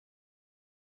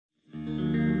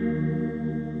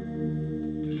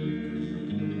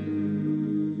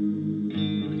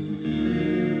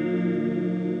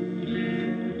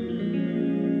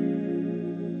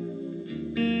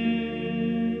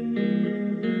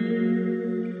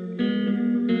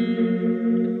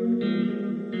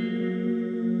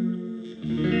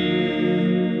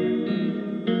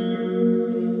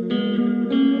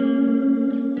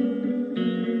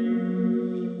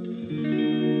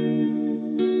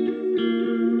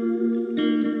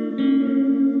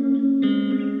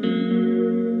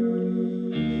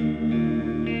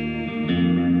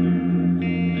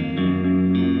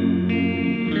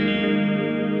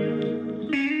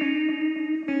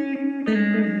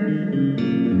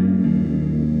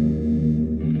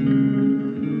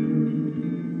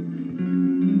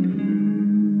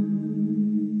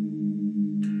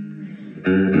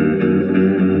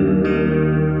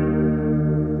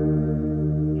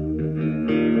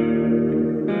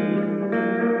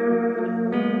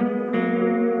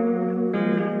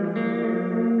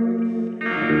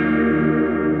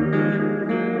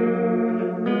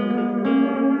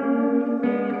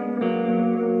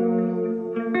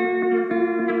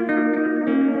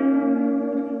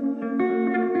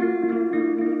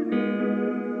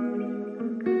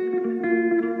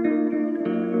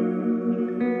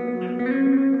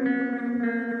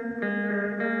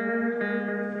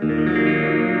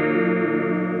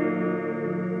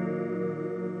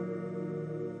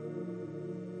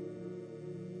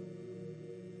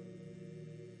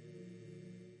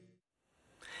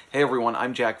Hey everyone,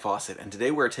 I'm Jack Fossett, and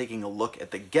today we're taking a look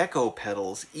at the Gecko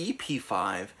pedals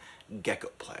EP5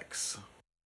 Geckoplex.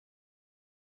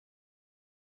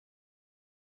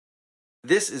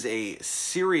 This is a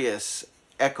serious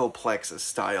echoplex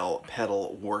style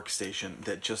pedal workstation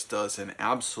that just does an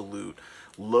absolute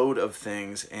load of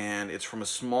things, and it's from a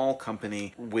small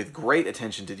company with great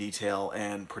attention to detail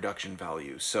and production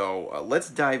value. So let's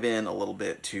dive in a little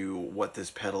bit to what this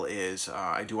pedal is.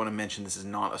 I do want to mention this is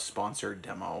not a sponsored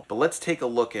demo, but let's take a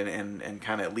look and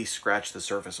kind of at least scratch the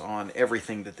surface on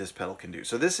everything that this pedal can do.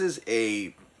 So this is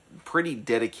a pretty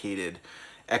dedicated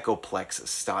echoplex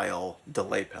style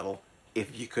delay pedal,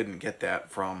 if you couldn't get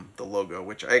that from the logo,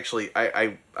 which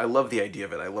I love the idea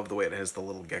of it. I love the way it has the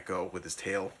little gecko with his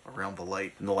tail around the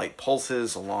light, and the light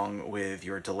pulses along with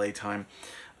your delay time.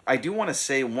 I do want to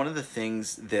say one of the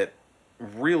things that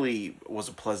really was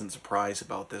a pleasant surprise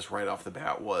about this right off the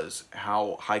bat was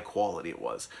how high quality it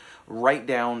was. Right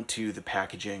down to the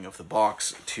packaging of the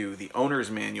box, to the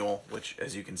owner's manual, which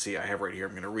as you can see I have right here.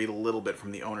 I'm going to read a little bit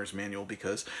from the owner's manual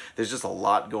because there's just a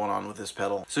lot going on with this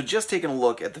pedal. So just taking a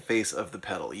look at the face of the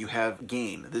pedal, you have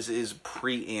gain. This is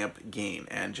preamp gain,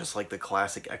 and just like the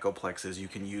classic echoplexes, you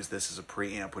can use this as a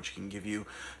preamp, which can give you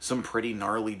some pretty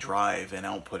gnarly drive and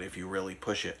output if you really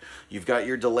push it. You've got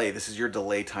your delay. This is your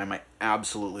delay time. I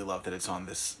absolutely love that it's on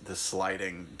this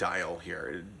sliding dial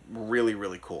here. Really,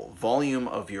 really cool. Volume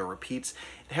of your repeats.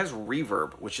 It has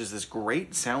reverb, which is this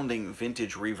great sounding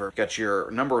vintage reverb. Got your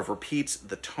number of repeats,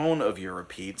 the tone of your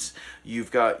repeats.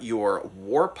 You've got your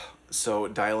warp, so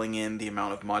dialing in the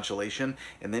amount of modulation,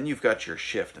 and then you've got your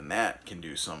shift, and that can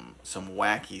do some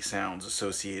wacky sounds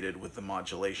associated with the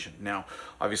modulation. Now,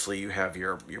 obviously you have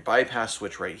your bypass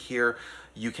switch right here.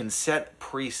 You can set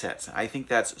presets. I think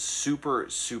that's super,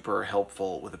 super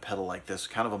helpful with a pedal like this,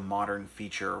 kind of a modern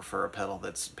feature for a pedal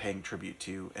that's paying tribute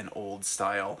to an old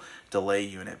style delay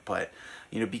unit. But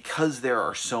you know, because there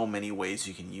are so many ways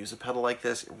you can use a pedal like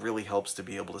this, it really helps to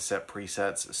be able to set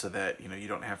presets so that, you know, you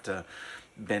don't have to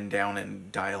bend down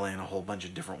and dial in a whole bunch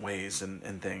of different ways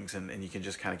and things, and you can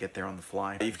just kind of get there on the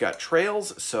fly. You've got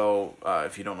trails, so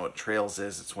if you don't know what trails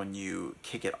is, it's when you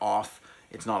kick it off.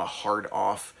 It's not a hard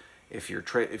off. If you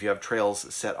have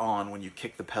trails set on, when you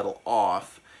kick the pedal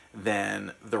off,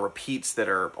 then the repeats that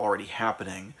are already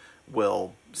happening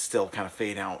will still kind of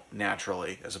fade out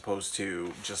naturally, as opposed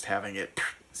to just having it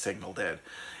signal dead.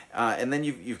 And then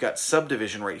you've got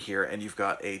subdivision right here, and you've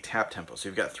got a tap tempo. So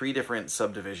you've got 3 different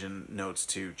subdivision notes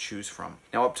to choose from.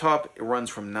 Now up top, it runs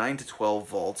from 9 to 12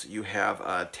 volts. You have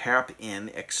a tap-in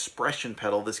expression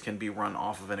pedal. This can be run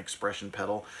off of an expression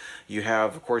pedal. You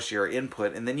have, of course, your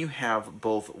input, and then you have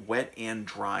both wet and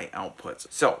dry outputs.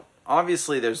 So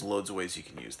obviously there's loads of ways you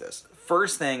can use this.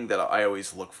 First thing that I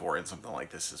always look for in something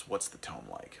like this is, what's the tone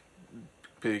like?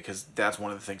 Because that's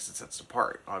one of the things that sets it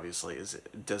apart, obviously, is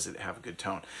does it have a good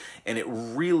tone? And it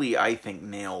really, I think,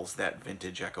 nails that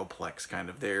vintage echoplex kind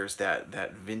of. There's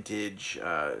that vintage,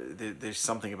 there's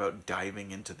something about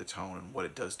diving into the tone and what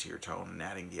it does to your tone, and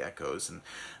adding the echoes, and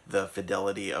the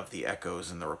fidelity of the echoes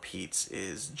and the repeats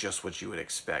is just what you would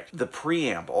expect. The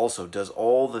preamp also does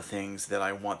all the things that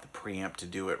I want the preamp to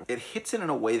do. It hits it in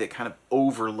a way that kind of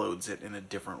overloads it in a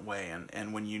different way,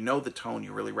 and when you know the tone,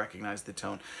 you really recognize the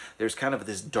tone. There's kind of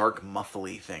this dark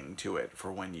muffly thing to it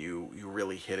for when you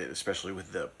really hit it, especially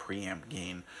with the preamp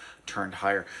gain turned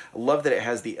higher. I love that it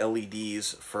has the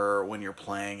LEDs for when you're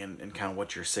playing and kind of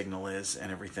what your signal is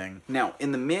and everything. Now,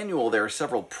 in the manual, there are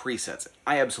several presets.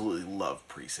 I absolutely love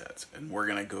presets, and we're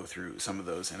going to go through some of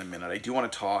those in a minute. I do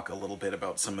want to talk a little bit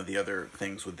about some of the other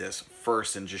things with this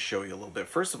first and just show you a little bit.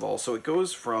 First of all, so it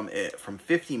goes from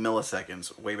 50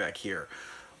 milliseconds way back here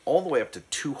all the way up to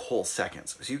 2 whole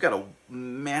seconds. So you've got a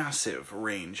massive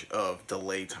range of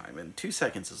delay time, and 2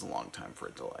 seconds is a long time for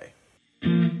a delay.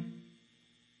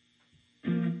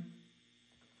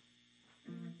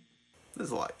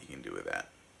 There's a lot you can do with that.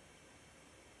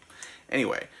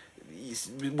 Anyway,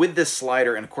 with this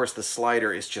slider, and of course the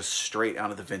slider is just straight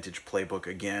out of the vintage playbook.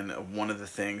 Again, one of the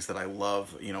things that I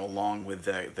love, you know, along with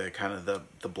the kind of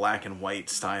the black and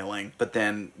white styling, but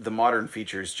then the modern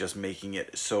features just making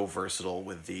it so versatile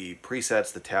with the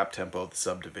presets, the tap tempo, the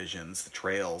subdivisions, the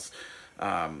trails,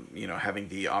 you know, having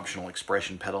the optional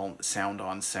expression pedal, sound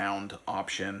on sound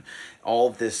option. All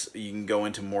of this you can go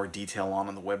into more detail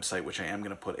on the website, which I am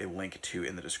going to put a link to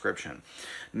in the description.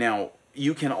 Now,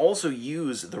 you can also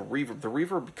use the reverb. The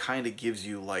reverb kind of gives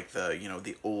you like the, you know,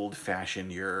 the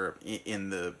old-fashioned, you're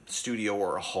in the studio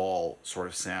or a hall sort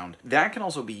of sound. That can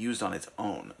also be used on its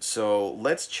own. So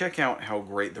let's check out how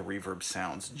great the reverb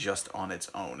sounds just on its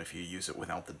own if you use it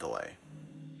without the delay.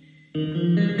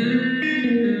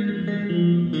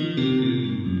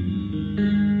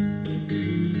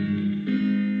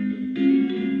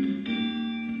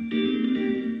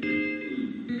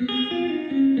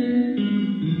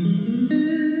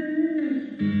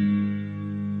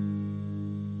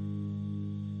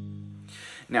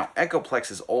 Now,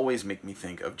 echoplexes always make me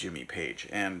think of Jimmy Page,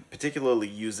 and particularly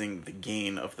using the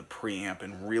gain of the preamp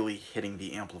and really hitting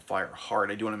the amplifier hard.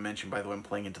 I do want to mention, by the way, I'm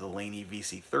playing into the Laney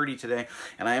VC30 today,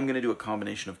 and I am going to do a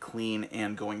combination of clean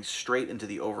and going straight into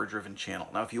the overdriven channel.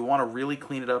 Now, if you want to really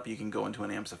clean it up, you can go into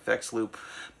an amps effects loop,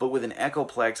 but with an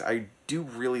echoplex, I do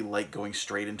really like going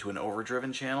straight into an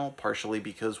overdriven channel, partially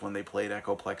because when they played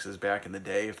echoplexes back in the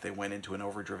day, if they went into an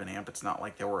overdriven amp, it's not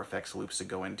like there were effects loops to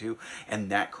go into, and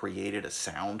that created a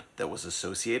sound that was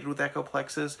associated with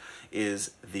echoplexes,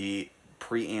 is the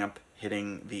preamp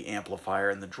hitting the amplifier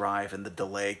and the drive and the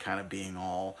delay kind of being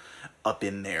all up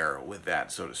in there with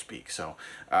that, so to speak. So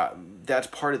that's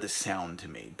part of the sound to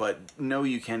me. But no,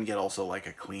 you can get also like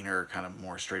a cleaner, kind of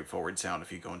more straightforward sound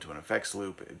if you go into an effects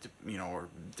loop, you know, or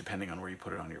depending on where you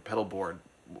put it on your pedal board,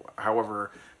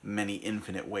 however many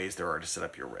infinite ways there are to set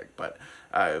up your rig. But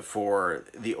for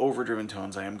the overdriven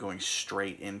tones, I am going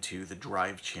straight into the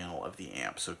drive channel of the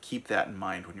amp. So keep that in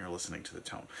mind when you're listening to the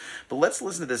tone. But let's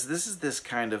listen to this. This is this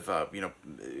kind of, you know,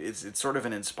 it's sort of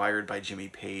an inspired by Jimmy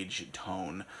Page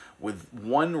tone with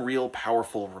one real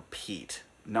powerful repeat.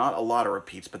 Not a lot of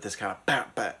repeats, but this kind of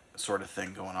bat sort of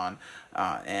thing going on,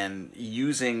 and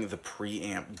using the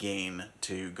preamp gain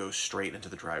to go straight into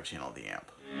the drive channel of the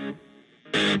amp.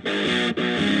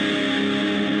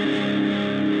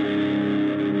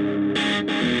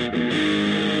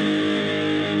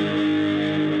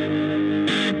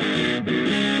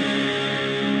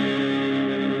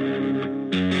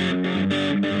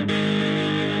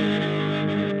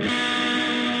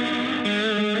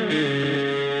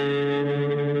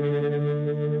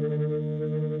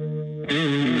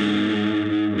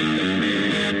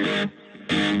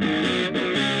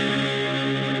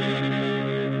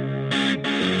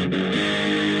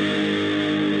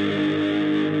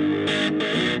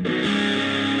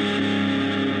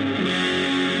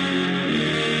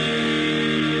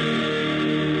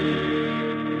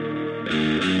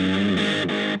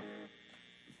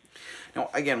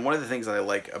 Again, one of the things that I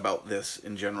like about this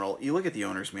in general, you look at the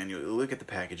owner's manual, you look at the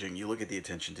packaging, you look at the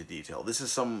attention to detail. This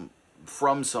is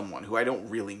from someone who I don't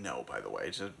really know, by the way,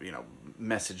 just, you know,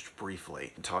 messaged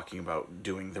briefly talking about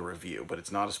doing the review, but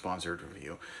it's not a sponsored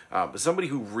review. But somebody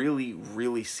who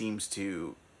really seems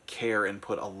to care and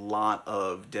put a lot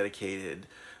of dedicated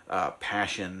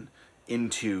passion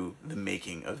into the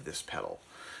making of this pedal.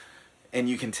 And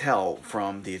you can tell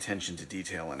from the attention to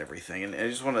detail and everything. And I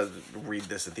just want to read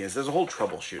this at the end. There's a whole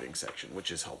troubleshooting section,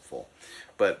 which is helpful.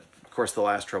 But, of course, the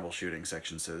last troubleshooting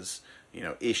section says, you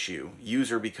know, issue.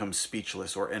 User becomes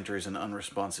speechless or enters an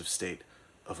unresponsive state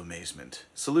of amazement.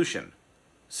 Solution.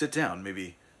 Sit down,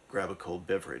 maybe grab a cold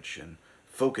beverage, and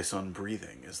focus on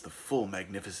breathing as the full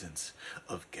magnificence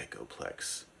of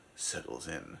Geckoplex settles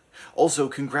in. Also,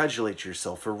 congratulate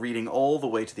yourself for reading all the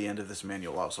way to the end of this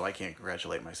manual. Oh, so I can't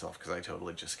congratulate myself because I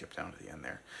totally just skipped down to the end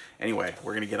there. Anyway,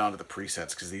 we're going to get on to the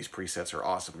presets because these presets are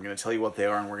awesome. I'm going to tell you what they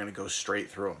are and we're going to go straight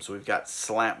through them. So we've got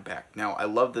Slapback. Now, I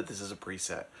love that this is a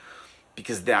preset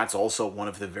because that's also one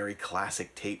of the very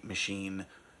classic tape machine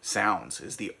sounds,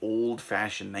 is the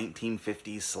old-fashioned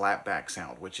 1950s slapback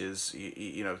sound, which is,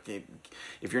 you know,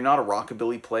 if you're not a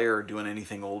rockabilly player or doing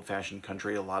anything old-fashioned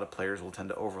country, a lot of players will tend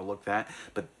to overlook that,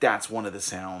 but that's one of the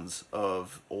sounds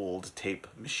of old tape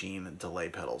machine delay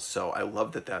pedals. So I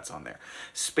love that that's on there.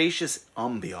 Spacious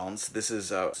ambiance. This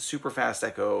is a super fast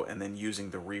echo and then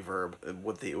using the reverb,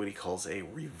 what he calls a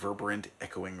reverberant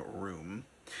echoing room.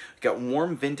 Got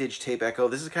warm vintage tape echo.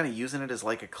 This is kind of using it as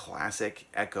like a classic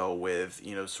echo with,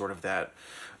 you know, sort of that,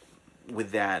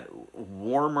 with that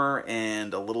warmer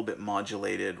and a little bit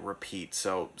modulated repeat.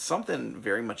 So something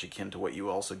very much akin to what you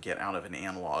also get out of an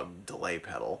analog delay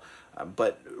pedal,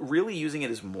 but really using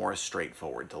it as more a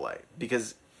straightforward delay.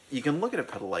 Because you can look at a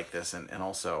pedal like this and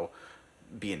also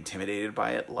be intimidated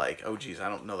by it, like, oh geez, I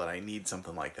don't know that I need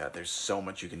something like that. There's so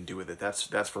much you can do with it.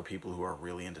 That's for people who are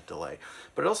really into delay.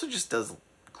 But it also just does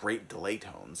great delay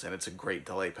tones, and it's a great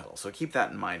delay pedal. So keep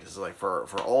that in mind. It's like for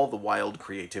all the wild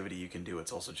creativity you can do,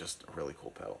 it's also just a really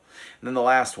cool pedal. And then the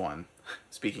last one,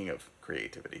 speaking of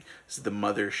creativity, is the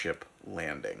Mothership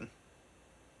Landing.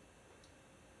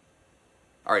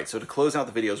 Alright, so to close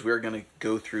out the videos, we're going to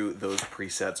go through those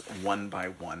presets one by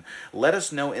one. Let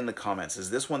us know in the comments,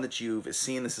 is this one that you've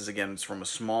seen? This is, again, it's from a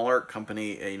smaller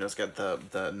company. You know, it's got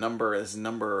the number, this is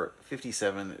number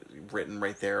 57 written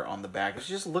right there on the back. If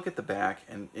you just look at the back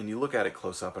and you look at it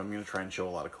close up, I'm going to try and show a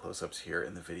lot of close-ups here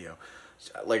in the video.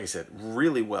 Like I said,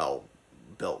 really well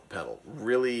built pedal,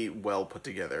 really well put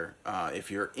together. If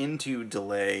you're into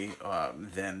delay,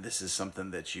 then this is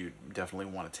something that you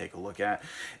definitely want to take a look at.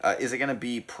 Is it going to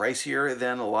be pricier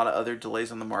than a lot of other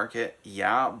delays on the market?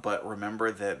 Yeah, but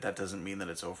remember that that doesn't mean that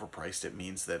it's overpriced. It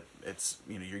means that it's,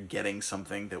 you know, you're getting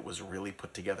something that was really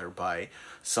put together by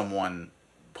someone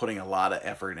putting a lot of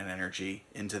effort and energy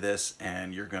into this,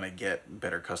 and you're going to get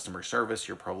better customer service.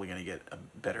 You're probably going to get a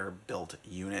better built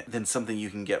unit than something you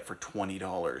can get for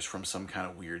 $20 from some kind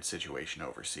of weird situation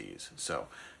overseas. So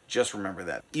just remember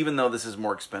that. Even though this is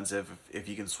more expensive, if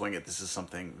you can swing it, this is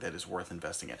something that is worth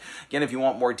investing in. Again, if you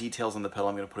want more details on the pedal,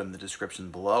 I'm going to put them in the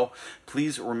description below.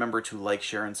 Please remember to like,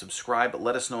 share, and subscribe.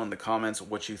 Let us know in the comments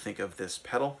what you think of this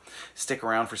pedal. Stick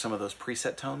around for some of those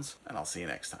preset tones, and I'll see you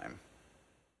next time.